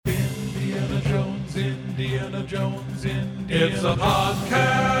Indiana Jones, Indiana It's a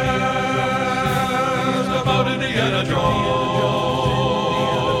podcast about Indiana Jones.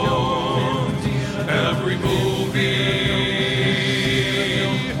 Every movie,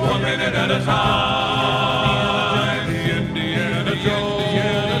 1 minute at a time. Indiana Jones,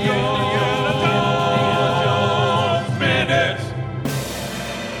 Minute.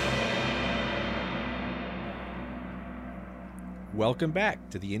 Welcome back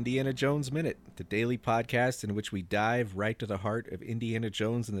to the Indiana Jones Minute, the daily podcast in which we dive right to the heart of Indiana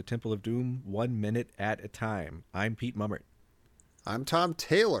Jones and the Temple of Doom, 1 minute at a time. I'm Pete Mummert. I'm Tom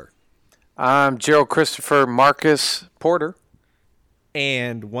Taylor. I'm Gerald Christopher Marcus Porter.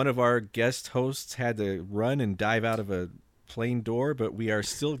 And one of our guest hosts had to run and dive out of a plane door, but we are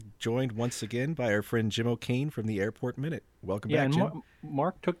still joined once again by our friend Jim O'Kane from the Airport Minute. Welcome back, Jim.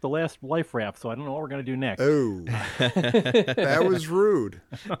 Mark took the last life raft, so I don't know what we're going to do next. Oh, that was rude.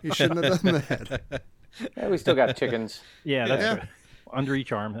 You shouldn't have done that. Yeah, we still got chickens. Yeah, that's true. Under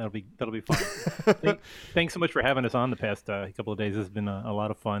each arm. That'll be fun. Thanks so much for having us on the past couple of days. This has been a lot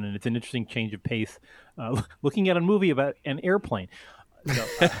of fun, and it's an interesting change of pace. Looking at a movie about an airplane. So,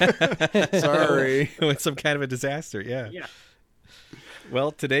 Sorry. With some kind of a disaster, yeah. Yeah.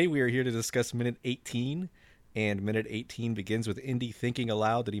 Well, today we are here to discuss minute 18, and minute 18 begins with Indy thinking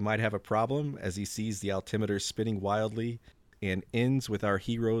aloud that he might have a problem as he sees the altimeter spinning wildly, and ends with our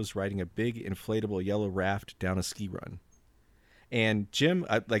heroes riding a big inflatable yellow raft down a ski run. And Jim,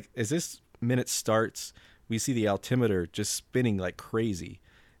 as this minute starts, we see the altimeter just spinning like crazy.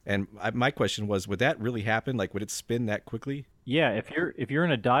 And my question was, would that really happen? Like, would it spin that quickly? Yeah, if you're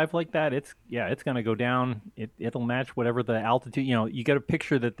in a dive like that, it's going to go down. It'll match whatever the altitude. You know, you got to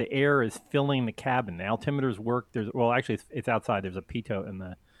picture that the air is filling the cabin. The altimeters work. Actually, it's outside. There's a pitot in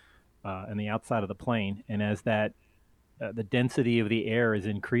the outside of the plane, and as that the density of the air is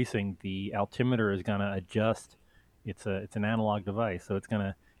increasing, the altimeter is going to adjust. It's an analog device, so it's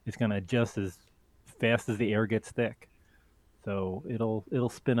gonna adjust as fast as the air gets thick. So it'll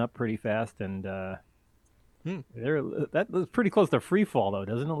spin up pretty fast, and that was pretty close to free fall, though,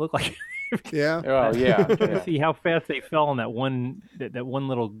 doesn't it look like? Yeah. Oh yeah. See how fast they fell on that one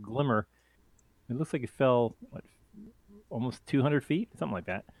little glimmer. It looks like it fell almost 200 feet, something like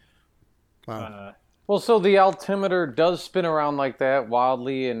that. Wow. Well, so the altimeter does spin around like that,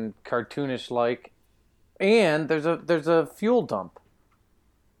 wildly and cartoonish-like, and there's a fuel dump.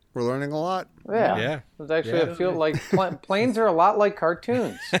 We're learning a lot. Yeah. There's actually a fuel like planes are a lot like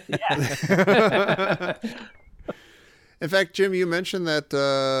cartoons. Yeah. In fact, Jim, you mentioned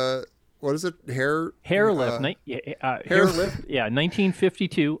that what is it? Hair lift. Hair lift. Yeah,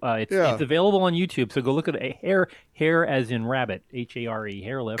 1952. It's available on YouTube. So go look at a hair as in rabbit. HARE.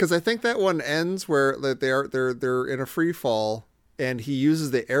 Hair lift. Because I think that one ends where they're in a free fall. And he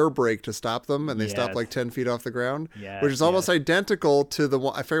uses the air brake to stop them, and they stop like 10 feet off the ground, which is almost identical to the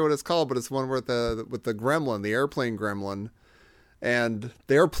one, I forget what it's called, but it's the one with the gremlin, the airplane gremlin, and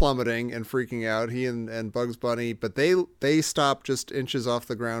they're plummeting and freaking out, he and Bugs Bunny, but they stop just inches off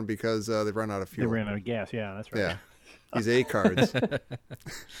the ground because they've run out of fuel. They ran out of gas, yeah, that's right. Yeah, these A cards.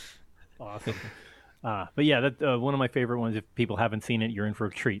 Awesome. But yeah, that one of my favorite ones. If people haven't seen it, you're in for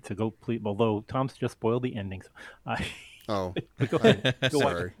a treat. So go, please. Although Tom's just spoiled the ending. So, Oh, go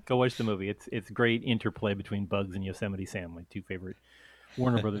watch the movie. It's great interplay between Bugs and Yosemite Sam, my two favorite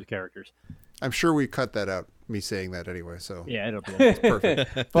Warner Brothers characters. I'm sure we cut that out, me saying that anyway. So yeah, it'll be it's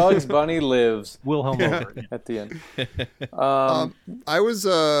perfect. Bugs Bunny lives. Wilhelm over at the end. I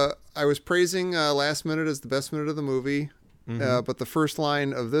was praising last minute as the best minute of the movie, but the first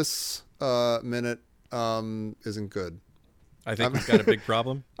line of this minute isn't good. I think we've got a big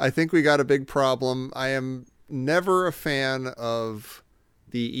problem. I think we got a big problem. I am never a fan of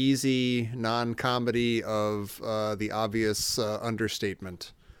the easy non-comedy of the obvious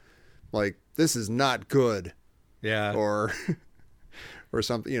understatement, like this is not good, or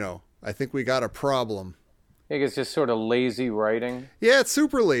something. You know, I think we got a problem. I think it's just sort of lazy writing. Yeah, it's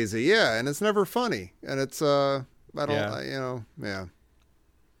super lazy. Yeah, and it's never funny, and it's Wow.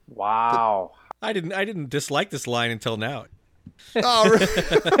 I didn't dislike this line until now. Oh, really?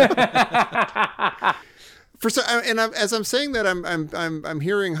 As I'm saying that, I'm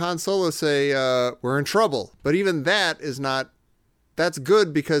hearing Han Solo say, "We're in trouble." But even that is not. That's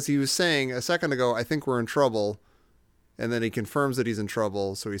good because he was saying a second ago, "I think we're in trouble," and then he confirms that he's in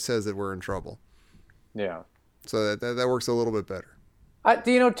trouble, so he says that we're in trouble. Yeah. So that works a little bit better.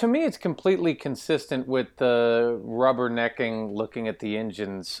 To me, it's completely consistent with the rubbernecking, looking at the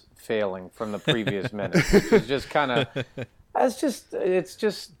engines failing from the previous minute. It's just kind of, it's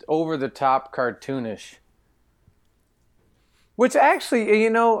just over the top cartoonish. Which actually,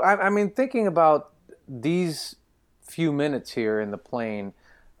 I mean, thinking about these few minutes here in the plane,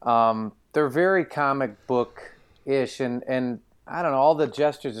 they're very comic book-ish, and I don't know, all the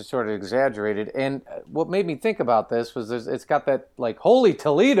gestures are sort of exaggerated. And what made me think about this was it's got that like Holy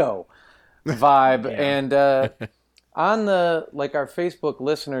Toledo vibe. And on the our Facebook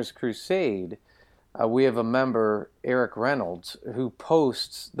Listeners Crusade, we have a member, Eric Reynolds, who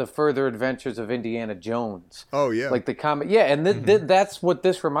posts the further adventures of Indiana Jones. Oh yeah, like the comic. Yeah, and that's what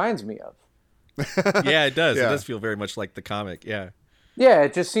this reminds me of. Yeah, it does. Yeah. It does feel very much like the comic. Yeah. Yeah,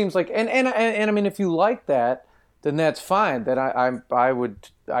 it just seems like, and I mean, if you like that, then that's fine. Then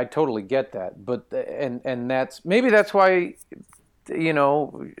I totally get that. But and that's why,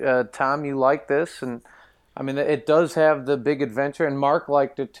 Tom, you like this, and I mean, it does have the big adventure, and Mark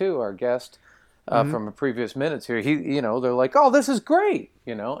liked it too. Our guest from a previous minutes here, they're like, oh, this is great,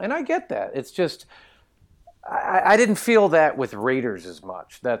 and I get that. It's just I didn't feel that with Raiders as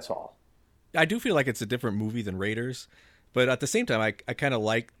much. That's all. I do feel like it's a different movie than Raiders. But at the same time, I kind of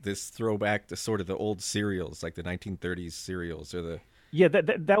like this throwback to sort of the old serials, like the 1930s serials, or the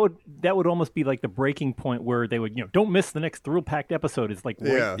that would almost be like the breaking point where they would don't miss the next thrill-packed episode. Is like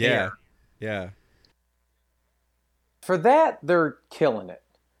right there. Yeah. For that, they're killing it,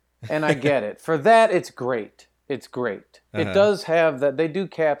 and I get it. For that, it's great. It's great. It does have that. They do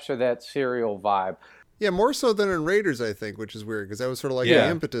capture that serial vibe. Yeah, more so than in Raiders, I think, which is weird because that was sort of like the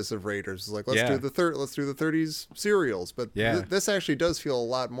impetus of Raiders. It's like let's do the 30s serials, but this actually does feel a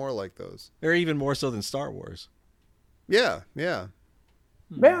lot more like those. They're even more so than Star Wars. Yeah. I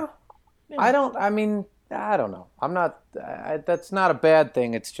don't know. I'm not. That's not a bad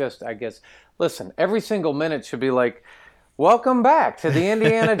thing. It's just, I guess. Listen, every single minute should be like, welcome back to the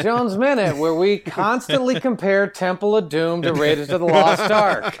Indiana Jones Minute, where we constantly compare Temple of Doom to Raiders of the Lost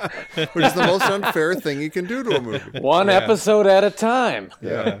Ark. Which is the most unfair thing you can do to a movie. One episode at a time.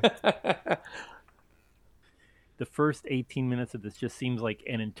 Yeah. The first 18 minutes of this just seems like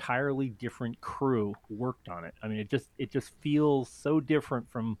an entirely different crew worked on it. I mean, it just feels so different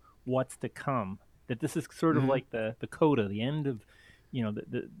from what's to come, that this is sort of like the coda, the end of,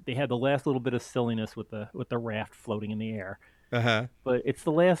 they had the last little bit of silliness with the raft floating in the air. But it's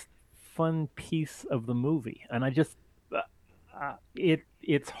the last fun piece of the movie, and I just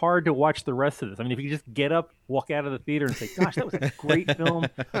it's hard to watch the rest of this. I mean, if you just get up, walk out of the theater, and say, "Gosh, that was a great film,"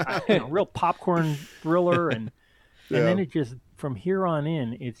 real popcorn thriller, and then it just from here on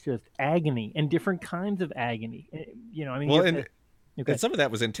in, it's just agony and different kinds of agony. I mean, and some of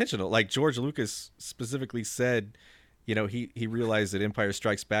that was intentional. Like George Lucas specifically said, he realized that Empire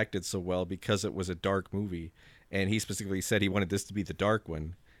Strikes Back did so well because it was a dark movie, and he specifically said he wanted this to be the dark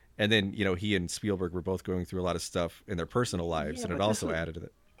one. And then, he and Spielberg were both going through a lot of stuff in their personal lives, and it also added to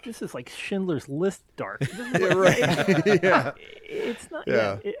it. This is like Schindler's List dark. Right. Yeah. It's not.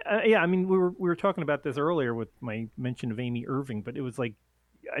 Yeah. I mean, we were talking about this earlier with my mention of Amy Irving, but it was like,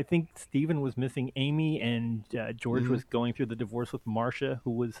 I think Stephen was missing Amy, and George was going through the divorce with Marcia,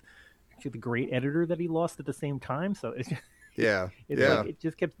 who was the great editor that he lost at the same time. So it's just, like it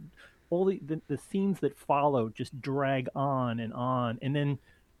just kept all the scenes that follow just drag on, and then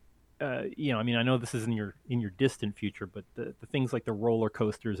I mean, I know this is in your distant future, but the things like the roller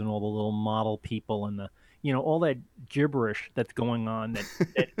coasters and all the little model people and the all that gibberish that's going on that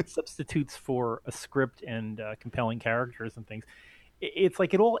substitutes for a script and compelling characters and things. It's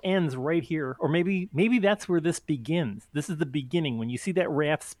like it all ends right here, or maybe that's where this begins. This is the beginning when you see that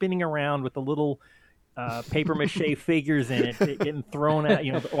raft spinning around with the little paper mache figures in it getting thrown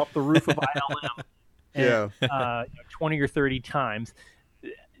out, off the roof of ILM, and, 20 or 30 times.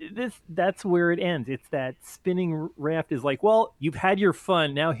 That's where it ends. It's that spinning raft is like, well, you've had your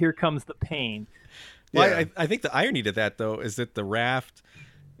fun. Now here comes the pain. Well, I think the irony to that, though, is that the raft,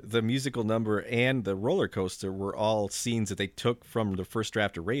 the musical number, and the roller coaster were all scenes that they took from the first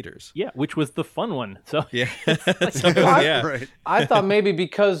draft of Raiders. Yeah, which was the fun one. So yeah, right. I thought maybe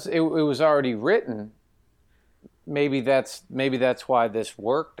because it was already written, maybe that's why this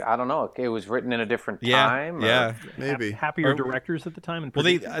worked. I don't know. It was written in a different time. Yeah, maybe happier directors at the time. And well,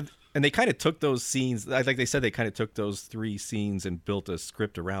 they kind of took those scenes. Like they said, they kind of took those three scenes and built a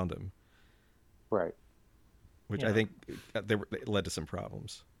script around them. Right. Which I think it led to some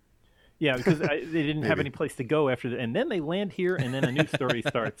problems. Yeah, because they didn't have any place to go after that. And then they land here, and then a new story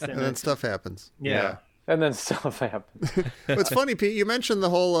starts. And then stuff happens. Yeah. And then stuff happens. It's funny, Pete, you mentioned the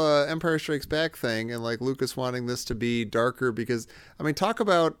whole Empire Strikes Back thing and like Lucas wanting this to be darker because, I mean,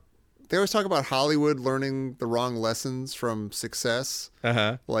 they always talk about Hollywood learning the wrong lessons from success.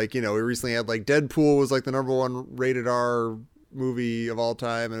 Like, we recently had like Deadpool was like the #1 rated R movie of all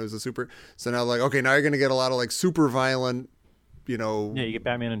time, and it was so now like, okay, now you're going to get a lot of like super violent Yeah, you get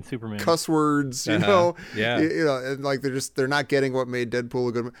Batman and Superman. cuss words, you know, and like they're not getting what made Deadpool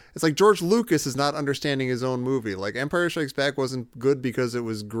a good. It's like George Lucas is not understanding his own movie. Like Empire Strikes Back wasn't good because it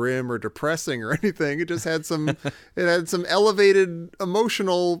was grim or depressing or anything. It just had some elevated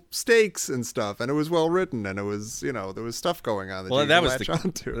emotional stakes and stuff, and it was well written, and it was there was stuff going on that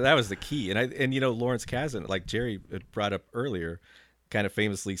that was the key, and Lawrence Kasdan, like Jerry had brought up earlier, kind of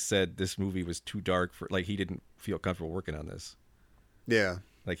famously said this movie was too dark for, like, he didn't feel comfortable working on this. Yeah.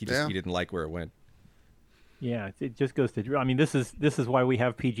 Like he didn't like where it went. Yeah, it just goes to. I mean, this is why we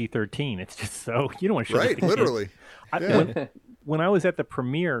have PG-13. It's just so you don't want to show right, literally. When I was at the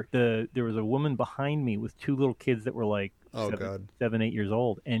premiere, there was a woman behind me with two little kids that were like 7, 8 years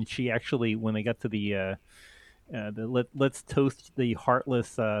old, and she actually, when they got to the let's toast the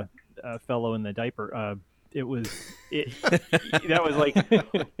heartless fellow in the diaper. That was like,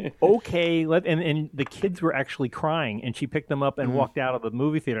 okay, and the kids were actually crying, and she picked them up and walked out of the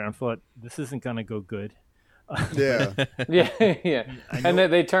movie theater, and I thought, this isn't going to go good. Yeah. Yeah. And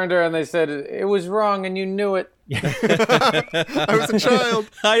then they turned to her and they said, it was wrong and you knew it. I was a child.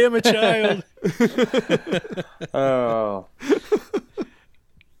 I am a child. Oh.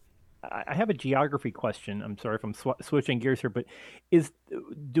 I have a geography question. I'm sorry if I'm switching gears here, but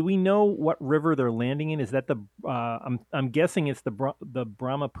do we know what river they're landing in? Is that I'm guessing it's the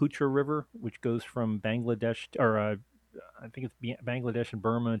Brahmaputra River, which goes from Bangladesh, or I think it's Bangladesh and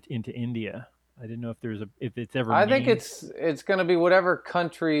Burma into India. I didn't know if it's ever. I think it's going to be whatever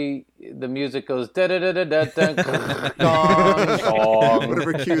country the music goes da da da da da da song.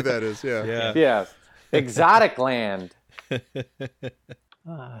 Whatever cue that is. Yeah. Yeah. Exotic land.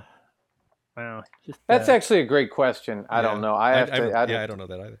 Wow, that's actually a great question. I don't know. I don't know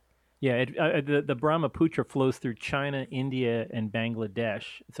that either. Yeah, the Brahmaputra flows through China, India, and Bangladesh.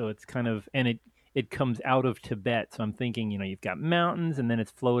 So it's kind of, and it comes out of Tibet. So I'm thinking, you've got mountains, and then it's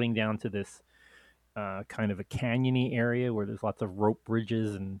floating down to this kind of a canyony area where there's lots of rope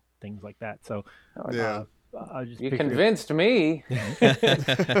bridges and things like that. So you convinced me.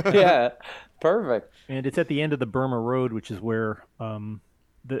 Yeah, perfect. And it's at the end of the Burma Road, which is where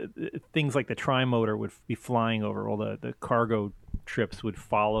the things like the trimotor would be flying over. All the cargo trips would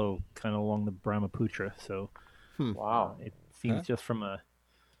follow kind of along the Brahmaputra. So, wow, it seems just from a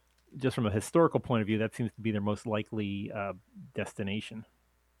historical point of view, that seems to be their most likely destination.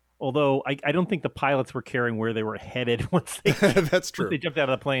 Although I don't think the pilots were caring where they were headed once they that's true. Once they jumped out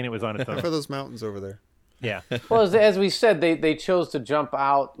of the plane, it was on its own. For those mountains over there. Yeah. Well, as we said, they chose to jump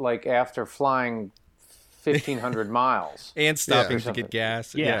out like after flying 1,500 miles and stopping to get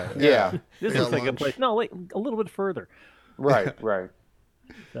gas. Yeah. This looks like a place. No, wait, a little bit further. Right.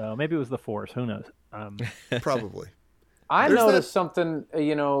 So maybe it was the Force. Who knows? Probably. I noticed something,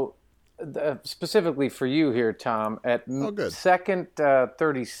 specifically for you here, Tom, at second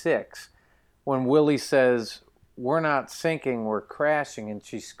 36, when Willie says, "We're not sinking, we're crashing," and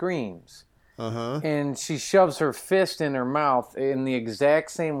she screams. And she shoves her fist in her mouth in the exact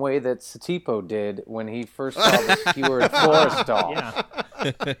same way that Satipo did when he first saw the skewered Forrestal.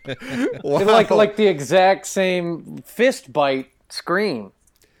 Yeah. Wow. Like the exact same fist bite scream.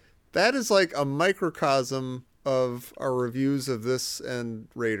 That is like a microcosm of our reviews of this and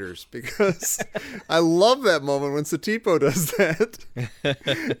Raiders, because I love that moment when Satipo does that,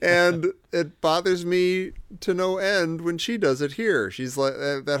 and it bothers me to no end when she does it here. She's like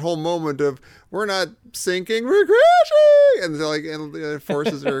that whole moment of "we're not sinking, we're crashing," and it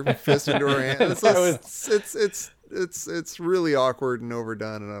forces her fist into her hand. It's really awkward and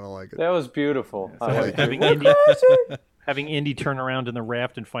overdone, and I don't like it. That was beautiful. Having Indy turn around in the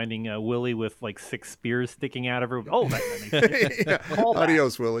raft and finding Willie with like 6 spears sticking out of her. Oh, that makes sense.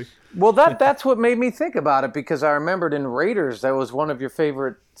 Adios, Willie. Well, that's what made me think about it, because I remembered in Raiders that was one of your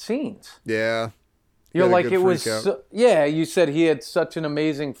favorite scenes. Yeah. You're like, it was, you said he had such an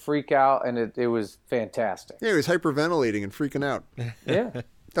amazing freak out, and it was fantastic. Yeah, he was hyperventilating and freaking out. Yeah.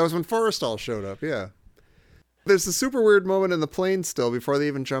 That was when Forrestal showed up, yeah. There's a super weird moment in the plane still before they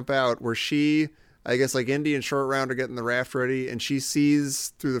even jump out where she, I guess like Indy and Short Round are getting the raft ready, and she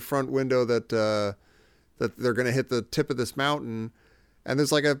sees through the front window that they're going to hit the tip of this mountain, and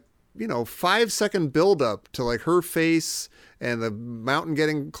there's like a 5-second buildup to like her face and the mountain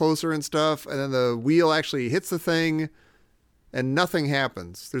getting closer and stuff, and then the wheel actually hits the thing, and nothing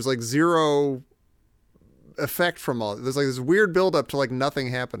happens. There's like zero effect from all. There's like this weird buildup to like nothing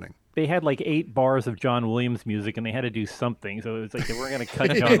happening. They had like 8 bars of John Williams music, and they had to do something. So it was like they weren't going to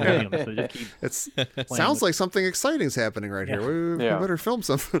cut John Williams. So just keep sounds like something exciting's happening right here. We better film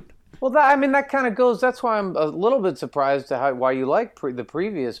something. Well, that kind of goes. That's why I'm a little bit surprised to why you like the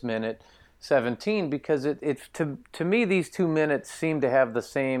previous minute, 17 because to me these 2 minutes seem to have the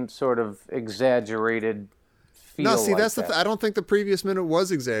same sort of exaggerated feel. No, see, like that's that. I don't think the previous minute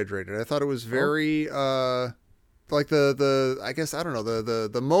was exaggerated. I thought it was very like the I guess I don't know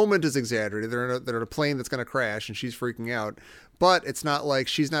the moment is exaggerated. They're in a plane that's going to crash and she's freaking out, but it's not like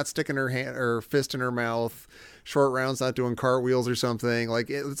she's not sticking her fist in her mouth. Short Round's not doing cartwheels or something.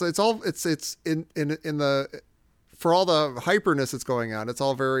 Like it's in the for all the hyperness that's going on. It's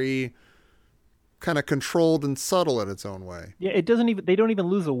all very kind of controlled and subtle in its own way. Yeah, it doesn't even. They don't even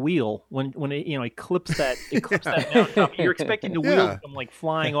lose a wheel when it it clips that mountaintop. You're expecting the wheel to come like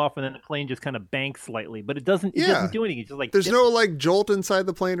flying off, and then the plane just kind of banks slightly, but it doesn't. It doesn't do anything. It's just like there's no like jolt inside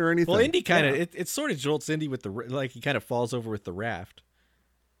the plane or anything. Well, Indy kind of it sort of jolts Indy with he kind of falls over with the raft.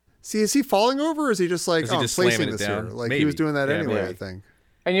 See, is he falling over, or is he just like I'm placing this here? Like he was doing that anyway, maybe. I think.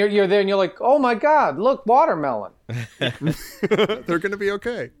 And you're there and you're like, oh my God, look, watermelon. They're going to be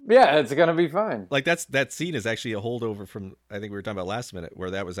okay. Yeah, it's going to be fine. Like that scene is actually a holdover from, I think we were talking about last minute,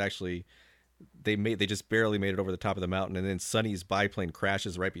 where that was actually, they just barely made it over the top of the mountain, and then Sonny's biplane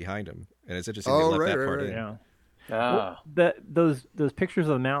crashes right behind him. And it's interesting they left that part in. Yeah. Well, those pictures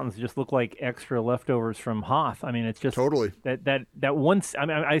of the mountains just look like extra leftovers from Hoth. I mean, it's just totally that once. I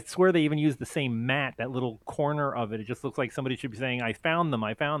mean, I swear they even used the same mat. That little corner of it. It just looks like somebody should be saying, "I found them.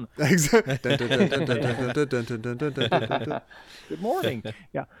 I found them." Good morning.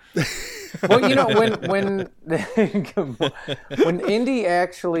 Yeah. Well, when Indy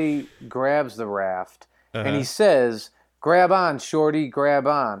actually grabs the raft and he says, "Grab on, Shorty, grab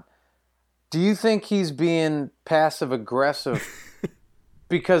on." Do you think he's being passive aggressive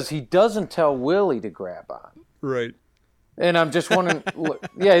because he doesn't tell Willie to grab on? Right. And I'm just wondering,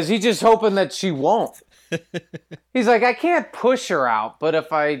 is he just hoping that she won't? He's like, I can't push her out, but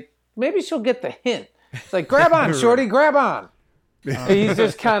maybe she'll get the hint. It's like, grab on, Shorty, grab on. He's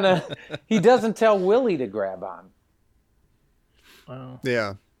just he doesn't tell Willie to grab on.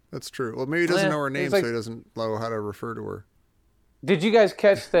 Yeah, that's true. Well, maybe he doesn't know her name, so he doesn't know how to refer to her. Did you guys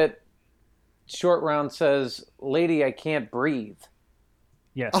catch that? Short Round says, "Lady, I can't breathe."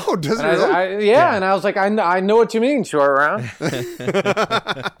 Yes. Oh, does it really? And I was like, I know what you mean, Short Round.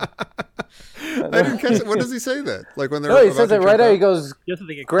 I didn't catch it. When does he say that? Like when they're he says it right there. He goes,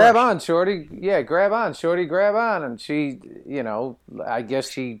 "Grab on, Shorty. Yeah, grab on, Shorty, grab on." And she, I guess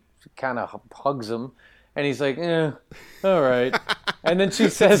she kind of hugs him, and he's like, all right. And then she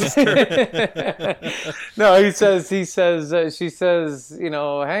says, no, she says,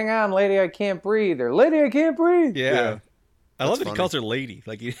 hang on, lady, I can't breathe, or lady, I can't breathe. Yeah. I love that he calls her lady.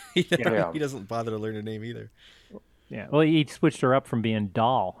 Like he doesn't bother to learn her name either. Yeah. Well, he switched her up from being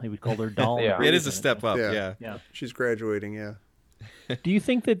doll. He would call her doll. It is a step up. Yeah. She's graduating. Yeah. Do you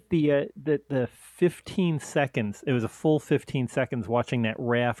think that the 15 seconds, it was a full 15 seconds watching that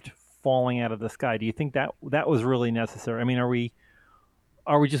raft falling out of the sky, do you think that was really necessary? I mean, are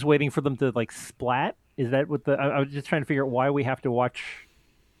we just waiting for them to like splat? Is that what I was just trying to figure out why we have to watch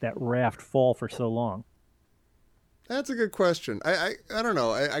that raft fall for so long. That's a good question. I don't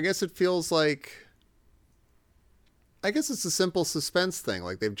know. I guess it feels like, I guess it's a simple suspense thing.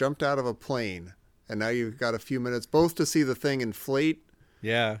 Like they've jumped out of a plane and now you've got a few minutes both to see the thing inflate.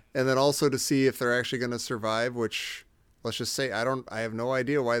 Yeah. And then also to see if they're actually going to survive, which, let's just say, I have no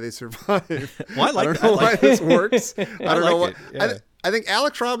idea why they survive. Well, I don't know why this works. I don't know what. Yeah. I think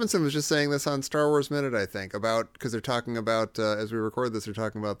Alex Robinson was just saying this on Star Wars Minute, I think, because they're talking about, as we record this, they're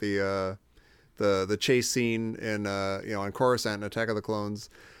talking about the chase scene in, on Coruscant in Attack of the Clones.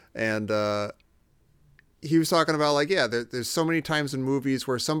 And he was talking about, like, there's so many times in movies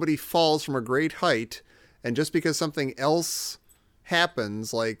where somebody falls from a great height, and just because something else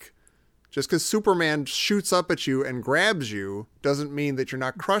happens, like, just because Superman shoots up at you and grabs you doesn't mean that you're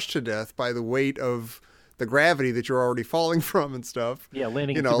not crushed to death by the weight of the gravity that you're already falling from and stuff. Yeah,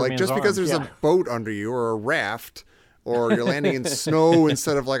 landing in like just because there's a boat under you or a raft or you're landing in snow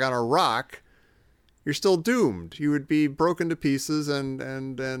instead of like on a rock, you're still doomed. You would be broken to pieces and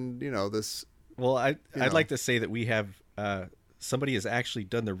this. Well, I'd like to say that we have somebody has actually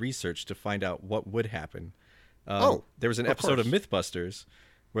done the research to find out what would happen. There was an episode of Mythbusters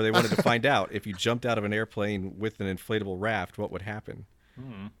where they wanted to find out if you jumped out of an airplane with an inflatable raft, what would happen.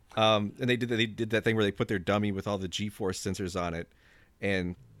 And they did that thing where they put their dummy with all the G-force sensors on it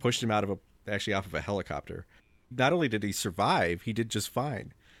and pushed him off of a helicopter. Not only did he survive, he did just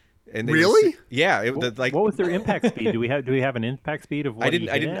fine. And really? What was their impact speed? Do we have an impact speed of what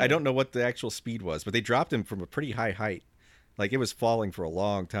I don't know what the actual speed was, but they dropped him from a pretty high height. Like it was falling for a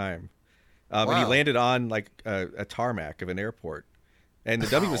long time. Wow. And he landed on like a tarmac of an airport. and the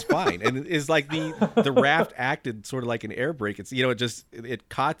dummy was fine. And it's like the raft acted sort of like an air brake. It's it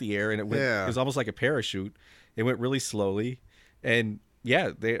caught the air and it went. It was almost like a parachute. It went really slowly, and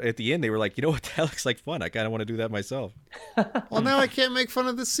at the end they were like, you know what, that looks like fun. I kind of want to do that myself. Well, now I can't make fun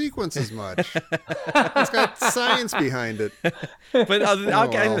of the sequence as much. It's got science behind it. But I'll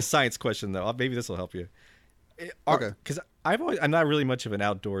get into a science question though. Maybe this will help you. Okay. Because I'm not really much of an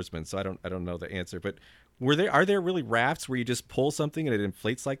outdoorsman, so I don't know the answer. But are there really rafts where you just pull something and it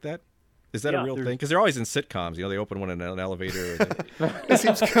inflates like that? Is that a real thing? Because they're always in sitcoms. They open one in an elevator. It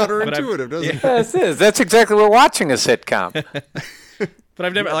seems counterintuitive, doesn't it? Yes, it is. That's exactly what watching a sitcom. But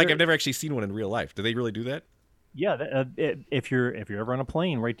I've never actually seen one in real life. Do they really do that? Yeah, if you're ever on a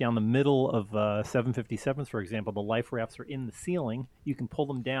plane, right down the middle of 757s, for example, the life rafts are in the ceiling. You can pull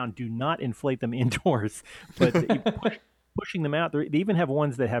them down. Do not inflate them indoors, but pushing them out. They even have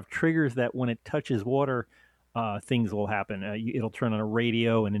ones that have triggers that when it touches water, things will happen. It'll turn on a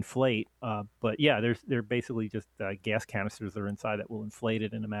radio and inflate. But yeah, they're basically just gas canisters that are inside that will inflate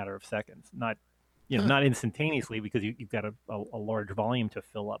it in a matter of seconds. Not instantaneously because you've got a large volume to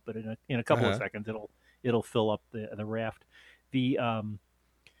fill up, but in a couple of seconds it'll fill up the raft. A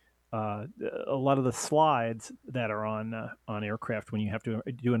lot of the slides that are on aircraft when you have to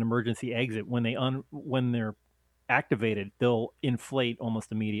do an emergency exit, when they're activated, they'll inflate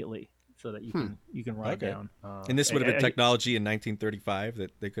almost immediately so that you can ride down. And this would have been technology in 1935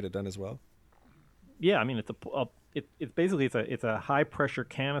 that they could have done as well. Yeah, I mean it's basically a high pressure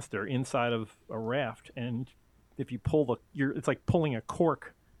canister inside of a raft, and if you pull it's like pulling a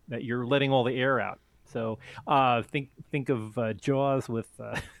cork that you're letting all the air out. So think of Jaws with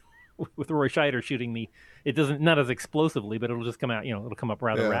Roy Scheider shooting it doesn't, not as explosively, but it'll just come out. It'll come up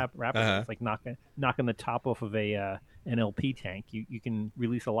rather rapidly. It's like knocking the top off of an LP tank. You can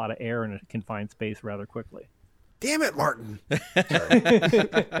release a lot of air in a confined space rather quickly. Damn it, Martin.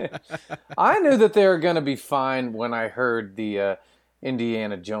 I knew that they were going to be fine when I heard the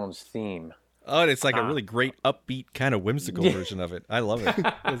Indiana Jones theme. Oh, it's like a really great upbeat kind of whimsical version of it. I love it.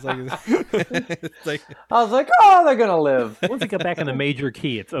 It's like I was like, oh, they're going to live. Once it got back in the major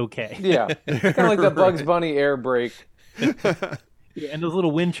key, it's okay. Yeah. Kind of like the Bugs Bunny air brake. Yeah, and those little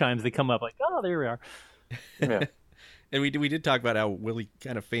wind chimes, they come up like, oh, there we are. Yeah. And we did talk about how Willie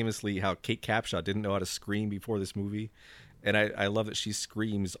kind of famously, how Kate Capshaw didn't know how to scream before this movie. And I love that she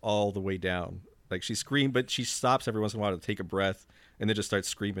screams all the way down. Like she screamed, but she stops every once in a while to take a breath and then just starts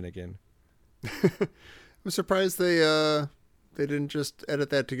screaming again. I'm surprised they didn't just edit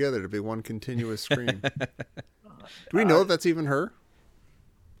that together to be one continuous scream. Do we know if that's even her?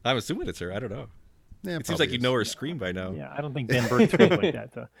 I'm assuming it's her. I don't know. Yeah, it seems like you know her scream by now. Yeah, I don't think Ben Burtt screams like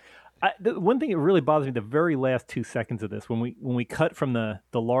that. So. The one thing that really bothers me, the very last 2 seconds of this, when we cut from the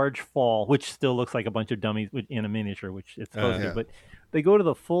large fall, which still looks like a bunch of dummies in a miniature, which it's supposed to, but they go to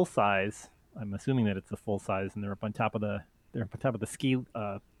the full size. I'm assuming that it's the full size, and they're up on top of the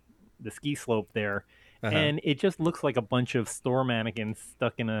ski slope there, and it just looks like a bunch of store mannequins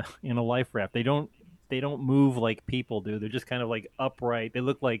stuck in a life raft. They don't move like people do. They're just kind of like upright. They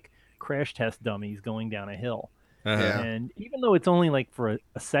look like crash test dummies going down a hill. And even though it's only like for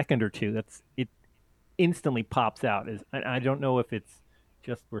a second or two, it instantly pops out. I don't know if it's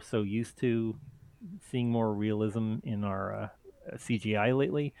just we're so used to seeing more realism in our CGI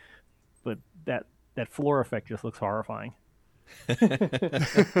lately, but that floor effect just looks horrifying.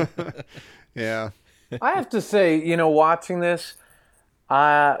 Yeah. I have to say, watching this,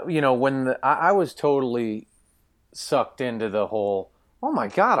 when I was totally sucked into the whole, oh my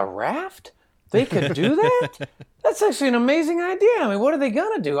God, a raft? They could do that? That's actually an amazing idea. I mean, what are they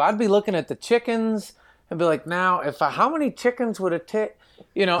going to do? I'd be looking at the chickens and be like, now, how many chickens would it take?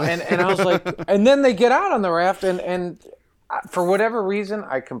 And I was like, and then they get out on the raft, and for whatever reason,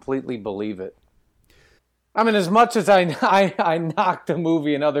 I completely believe it. I mean, as much as I knocked the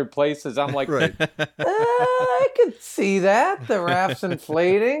movie in other places, I'm like, right. I could see that. The raft's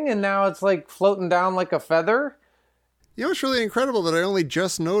inflating, and now it's like floating down like a feather. You know what's really incredible that I only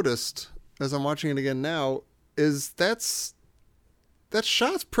just noticed as I'm watching it again now is that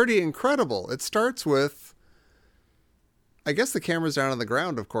shot's pretty incredible. It starts with, I guess the camera's down on the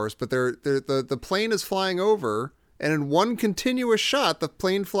ground, of course, but the plane is flying over, and in one continuous shot, the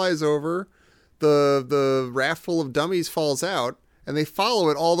plane flies over, the raft full of dummies falls out, and they follow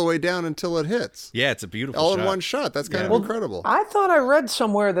it all the way down until it hits. Yeah, it's a beautiful all shot. in one shot. That's kind of incredible. I thought I read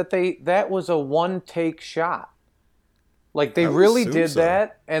somewhere that that was a one-take shot. Like they really did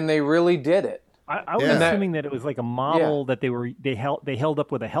that, and they really did it. I was assuming that it was like a model that they held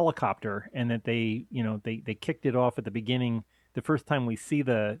up with a helicopter, and that they kicked it off at the beginning. The first time we see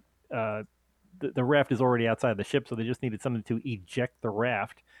the the raft is already outside the ship, so they just needed something to eject the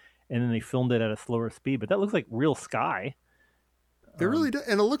raft, and then they filmed it at a slower speed. But that looks like real sky. It really does.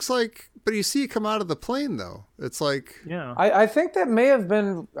 And it looks like, but you see it come out of the plane, though. It's like... Yeah. I think that may have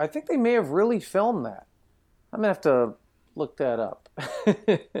been... I think they may have really filmed that. I'm going to have to look that up.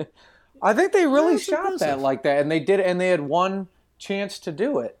 I think they really shot that like that. And they did, and they had one chance to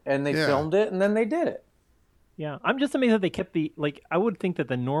do it. And they filmed it, and then they did it. Yeah. I'm just amazed that they kept the... Like, I would think that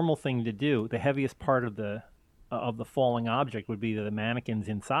the normal thing to do, the heaviest part of the falling object would be the mannequins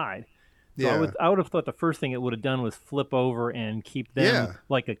inside. So I would have thought the first thing it would have done was flip over and keep them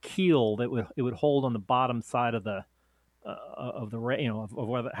like a keel that it would hold on the bottom side of the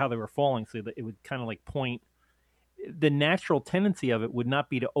how they were falling, so that it would kind of like point. The natural tendency of it would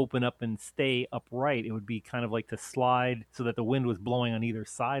not be to open up and stay upright. It would be kind of like to slide so that the wind was blowing on either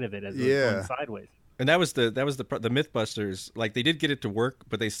side of it as it was going sideways. And that was the MythBusters. Like, they did get it to work,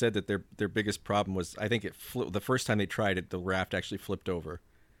 but they said that their biggest problem was, I think the first time they tried it, the raft actually flipped over.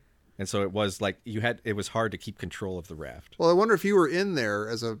 And so it was like it was hard to keep control of the raft. Well, I wonder if you were in there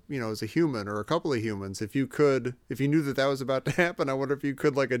as a human or a couple of humans, if you knew that was about to happen, I wonder if you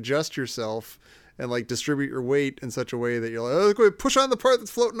could like adjust yourself and like distribute your weight in such a way that you're like, oh, push on the part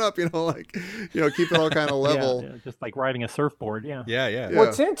that's floating up, keep it all kind of level. Yeah, just like riding a surfboard. Yeah. Yeah.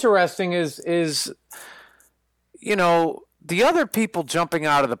 What's interesting is the other people jumping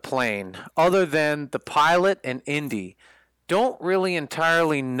out of the plane, other than the pilot and Indy, don't really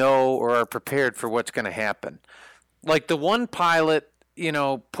entirely know or are prepared for what's going to happen. Like the one pilot,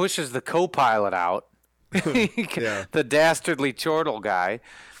 pushes the co-pilot out, the dastardly chortle guy.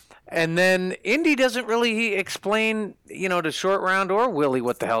 And then Indy doesn't really explain, to Short Round or Willie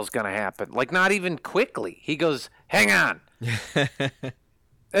what the hell's going to happen. Like, not even quickly. He goes, hang on.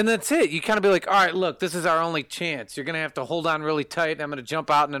 And that's it. You kind of be like, all right, look, this is our only chance. You're going to have to hold on really tight, and I'm going to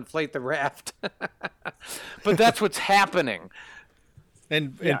jump out and inflate the raft. But that's what's happening.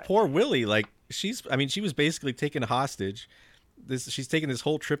 And poor Willie, like, she was basically taken hostage. She's taking this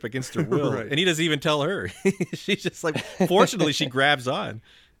whole trip against her will, and he doesn't even tell her. She's just like, fortunately, she grabs on.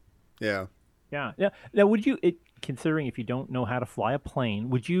 Yeah. Yeah. Now, considering if you don't know how to fly a plane,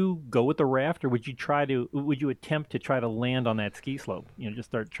 would you go with the raft, or would you attempt to try to land on that ski slope? Just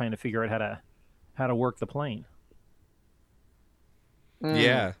start trying to figure out how to work the plane.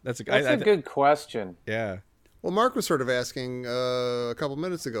 Yeah, that's a good question. Yeah. Well, Mark was sort of asking a couple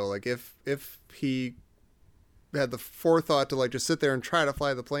minutes ago, like if he had the forethought to like just sit there and try to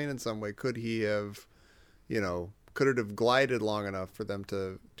fly the plane in some way, could he have, could it have glided long enough for them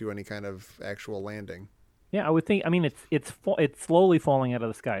to do any kind of actual landing? Yeah, I would think. I mean, it's slowly falling out of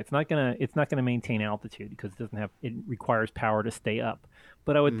the sky. It's not gonna maintain altitude because it requires power to stay up.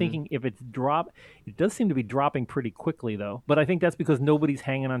 But I was thinking if it does seem to be dropping pretty quickly though. But I think that's because nobody's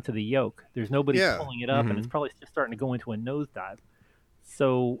hanging onto the yoke. There's nobody pulling it up, and it's probably just starting to go into a nosedive.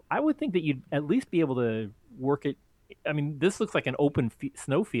 So I would think that you'd at least be able to work it. I mean, this looks like an open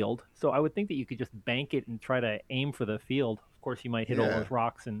snow field, so I would think that you could just bank it and try to aim for the field. Of course, you might hit all those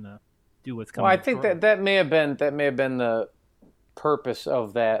rocks and do what's coming. Well, I think that may have been the purpose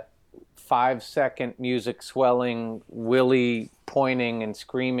of that 5-second music swelling, Willie pointing and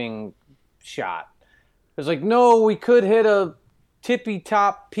screaming shot. It's like, no, we could hit a tippy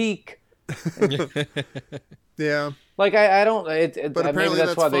top peak. Yeah. Like I don't. But maybe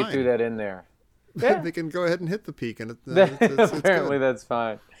that's why fine. They threw that in there. Yeah. They can go ahead and hit the peak, and it's apparently that's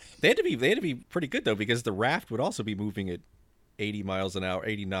fine. They had to be pretty good though, because the raft would also be moving at 80 miles an hour,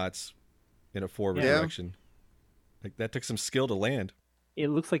 80 knots in a forward direction. Like, that took some skill to land. It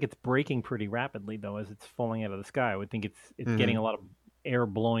looks like it's braking pretty rapidly though as it's falling out of the sky. I would think it's getting a lot of air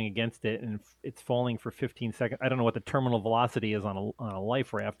blowing against it, and it's falling for 15 seconds. I don't know what the terminal velocity is on a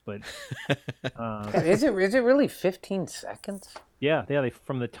life raft, but is it really 15 seconds? Yeah.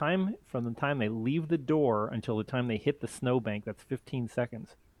 From the time they leave the door until the time they hit the snowbank, that's 15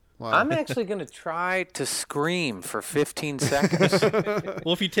 seconds. Wow. I'm actually going to try to scream for 15 seconds.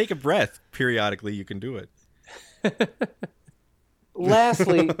 Well, if you take a breath periodically, you can do it.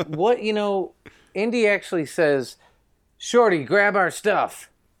 Lastly, Indy actually says, Shorty, grab our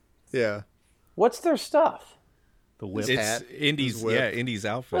stuff. Yeah. What's their stuff? The whip. It's Indy's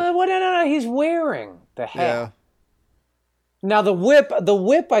outfit. No, he's wearing the hat. Yeah. Now the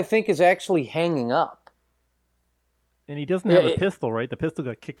whip I think is actually hanging up. And he doesn't have a pistol, right? The pistol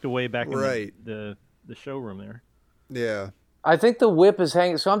got kicked away back in the showroom there. Yeah. I think the whip is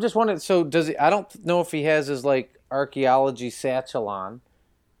hanging. So I'm just wondering, so does he, I don't know if he has his like archaeology satchel on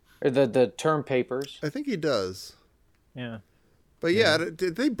or the term papers. I think he does. Yeah. But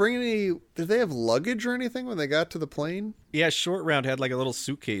did they bring any? Did they have luggage or anything when they got to the plane? Yeah, Short Round had like a little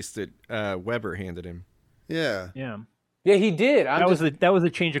suitcase that Weber handed him. Yeah. Yeah. Yeah, he did. That was a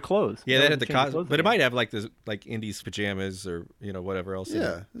change of clothes. Yeah, that that had the cosplay, but it might have like Indy's pajamas or whatever else.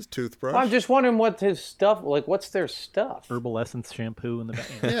 Yeah, his toothbrush. I'm just wondering what his stuff what's their stuff? Herbal Essence shampoo in the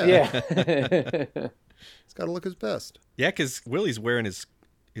back. Yeah. He's got to look his best. Yeah, because Willie's wearing his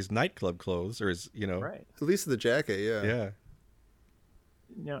nightclub clothes or his Right. At least the jacket. Yeah. Yeah.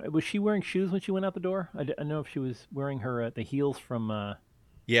 Now, was she wearing shoes when she went out the door? I don't know if she was wearing her the heels from.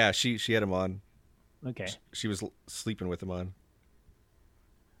 Yeah, she had them on. Okay. She was sleeping with them on.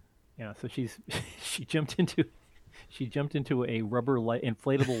 Yeah, so she jumped into a rubber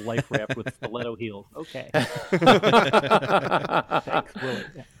inflatable life raft with stiletto heels. Okay. Thanks, Willie.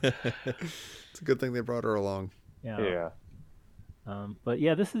 Yeah. It's a good thing they brought her along. Yeah. But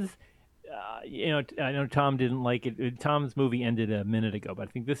yeah, this is. I know Tom didn't like it. Tom's movie ended a minute ago, but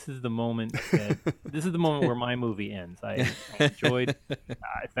I think this is the moment where my movie ends. I enjoyed.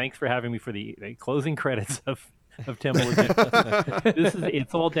 Thanks for having me for the closing credits of Temple of Doom.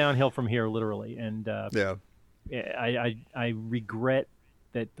 It's all downhill from here, literally, and I regret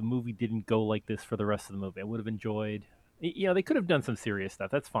that the movie didn't go like this for the rest of the movie. I would have enjoyed. They could have done some serious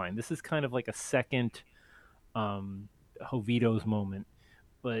stuff. That's fine. This is kind of like a second Jovito's moment,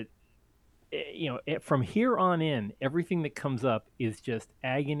 but. From here on in, everything that comes up is just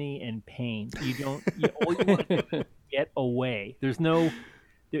agony and pain. All you want to do is get away. There's no,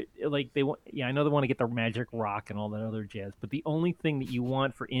 they want. Yeah, I know they want to get the magic rock and all that other jazz, but the only thing that you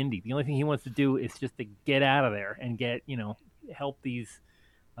want for Indy, the only thing he wants to do is just to get out of there and help these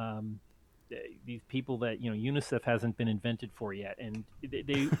people that UNICEF hasn't been invented for yet, and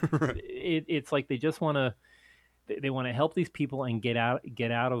it's like they just want to. They want to help these people and get out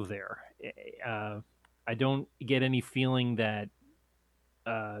of there. I don't get any feeling that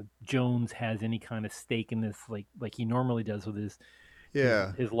Jones has any kind of stake in this, like he normally does with his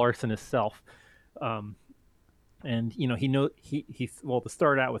larcenous self. And to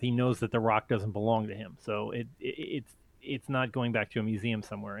start out with, he knows that the rock doesn't belong to him, so it's not going back to a museum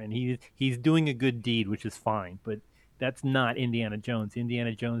somewhere, and he's doing a good deed, which is fine, but. That's not Indiana Jones.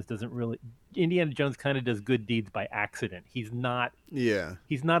 Indiana Jones kind of does good deeds by accident. He's not a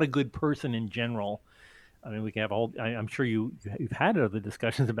good person in general. I mean, we can have I'm sure you've had other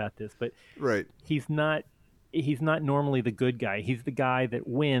discussions about this, but right. He's not normally the good guy. He's the guy that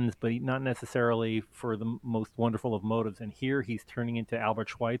wins, but not necessarily for the most wonderful of motives. And here he's turning into Albert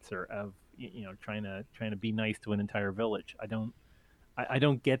Schweitzer of trying to be nice to an entire village. I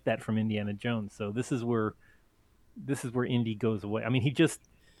don't get that from Indiana Jones. So this is where Indy goes away. I mean, he just,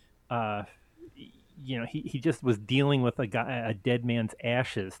 he just was dealing with a dead man's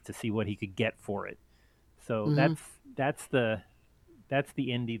ashes to see what he could get for it. So that's the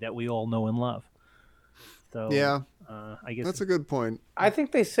Indy that we all know and love. So I guess that's a good point. I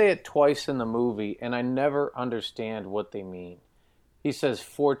think they say it twice in the movie, and I never understand what they mean. He says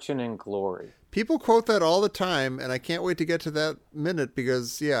fortune and glory. People quote that all the time, and I can't wait to get to that minute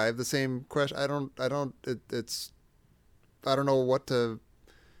because I have the same question. I don't know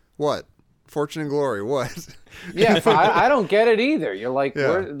what fortune and glory. What? Yeah, I don't get it either. You're like,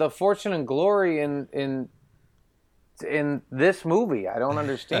 where the fortune and glory in this movie? I don't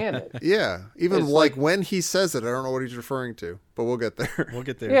understand it. Yeah, even like when he says it, I don't know what he's referring to, but we'll get there. We'll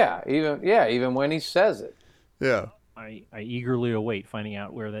get there. Yeah, even when he says it. Yeah. I eagerly await finding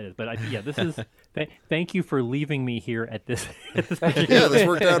out where that is. But this is. Thank you for leaving me here at this. This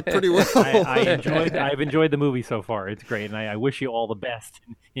worked out pretty well. I've enjoyed the movie so far. It's great, and I wish you all the best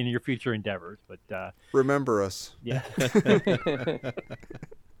in your future endeavors. But remember us. Yeah.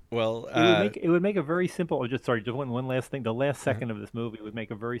 Well, it would make a very simple. Just one last thing. The last second of this movie would make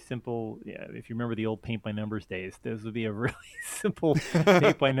a very simple. Yeah, if you remember the old paint by numbers days, this would be a really simple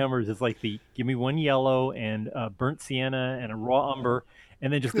paint by numbers. It's like give me one yellow and burnt sienna and a raw umber,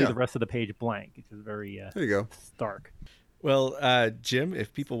 and then just leave the rest of the page blank. It's just very there you go. stark. Well, Jim,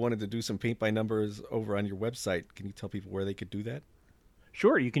 if people wanted to do some paint by numbers over on your website, can you tell people where they could do that?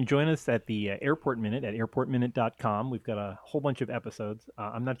 Sure. You can join us at the Airport Minute at airportminute.com. We've got a whole bunch of episodes.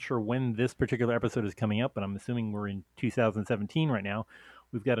 I'm not sure when this particular episode is coming up, but I'm assuming we're in 2017 right now.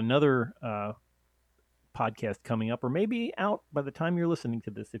 We've got another podcast coming up, or maybe out by the time you're listening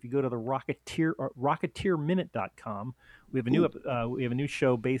to this. If you go to the rocketeerminute.com, we have a new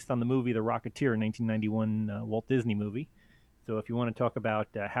show based on the movie The Rocketeer, 1991 Walt Disney movie. So if you want to talk about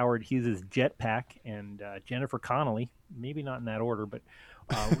Howard Hughes' jetpack and Jennifer Connelly, maybe not in that order, but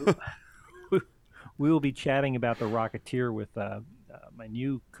we will be chatting about The Rocketeer with my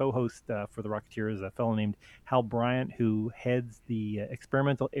new co-host for the Rocketeer is a fellow named Hal Bryant, who heads the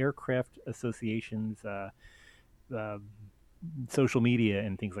Experimental Aircraft Association's social media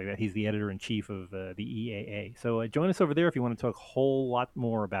and things like that. He's the editor-in-chief of the EAA. So join us over there if you want to talk a whole lot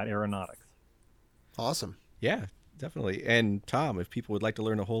more about aeronautics. Awesome. Yeah, definitely. And Tom, if people would like to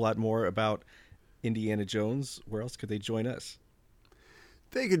learn a whole lot more about Indiana Jones, where else could they join us?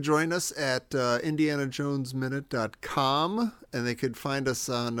 They could join us at indianajonesminute.com, and they could find us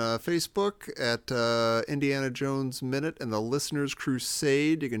on Facebook at Indiana Jones Minute and the Listener's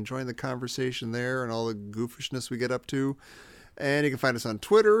Crusade. You can join the conversation there and all the goofishness we get up to. And you can find us on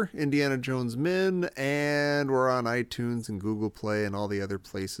Twitter, Indiana Jones Min, and we're on iTunes and Google Play and all the other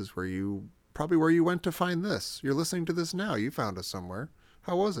places where you went to find this. You're listening to this now. You found us somewhere.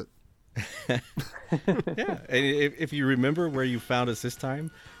 How was it? Yeah, and if you remember where you found us this time,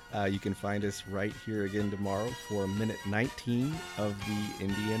 you can find us right here again tomorrow for minute 19 of the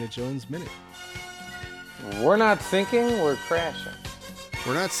Indiana Jones Minute. We're not sinking, we're crashing.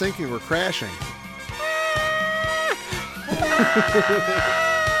 We're not sinking, we're crashing.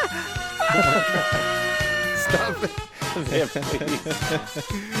 Stop it. Yeah, please.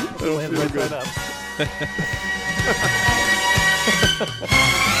 We'll end right up.